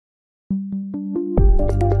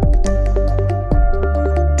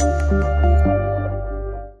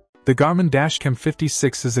The Garmin Dashcam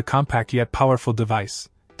 56 is a compact yet powerful device,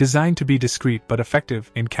 designed to be discreet but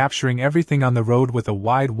effective in capturing everything on the road with a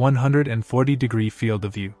wide 140-degree field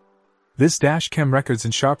of view. This dashcam records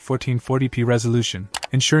in sharp 1440p resolution,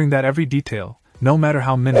 ensuring that every detail, no matter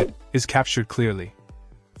how minute, is captured clearly.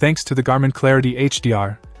 Thanks to the Garmin Clarity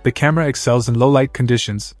HDR, the camera excels in low-light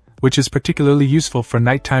conditions, which is particularly useful for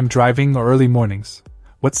nighttime driving or early mornings.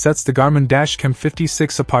 What sets the Garmin Dashcam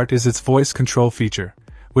 56 apart is its voice control feature,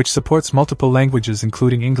 which supports multiple languages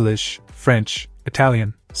including English, French,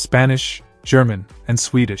 Italian, Spanish, German, and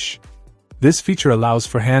Swedish. This feature allows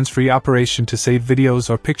for hands-free operation to save videos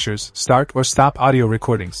or pictures, start or stop audio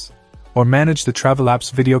recordings, or manage the travel app's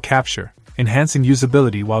video capture, enhancing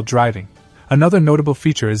usability while driving. Another notable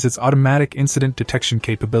feature is its automatic incident detection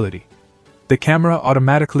capability. The camera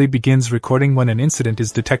automatically begins recording when an incident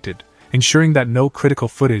is detected, ensuring that no critical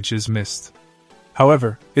footage is missed.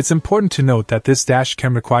 However, it's important to note that this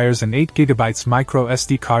dashcam requires an 8GB micro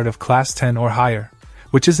SD card of Class 10 or higher,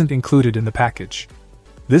 which isn't included in the package.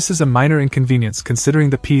 This is a minor inconvenience considering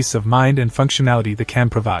the peace of mind and functionality the cam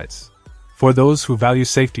provides. For those who value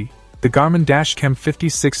safety, the Garmin Dashcam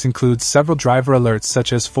 56 includes several driver alerts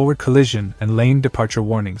such as forward collision and lane departure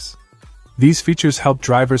warnings. These features help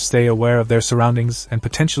drivers stay aware of their surroundings and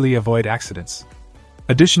potentially avoid accidents.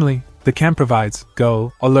 Additionally, the cam provides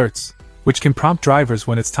Go alerts, which can prompt drivers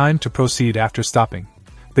when it's time to proceed after stopping.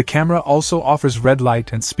 The camera also offers red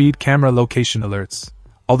light and speed camera location alerts,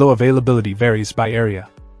 although availability varies by area.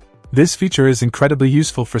 This feature is incredibly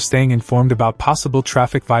useful for staying informed about possible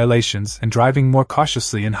traffic violations and driving more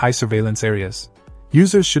cautiously in high surveillance areas.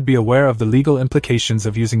 Users should be aware of the legal implications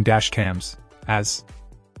of using dash cams, as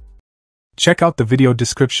check out the video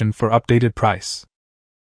description for updated price.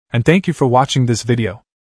 And thank you for watching this video.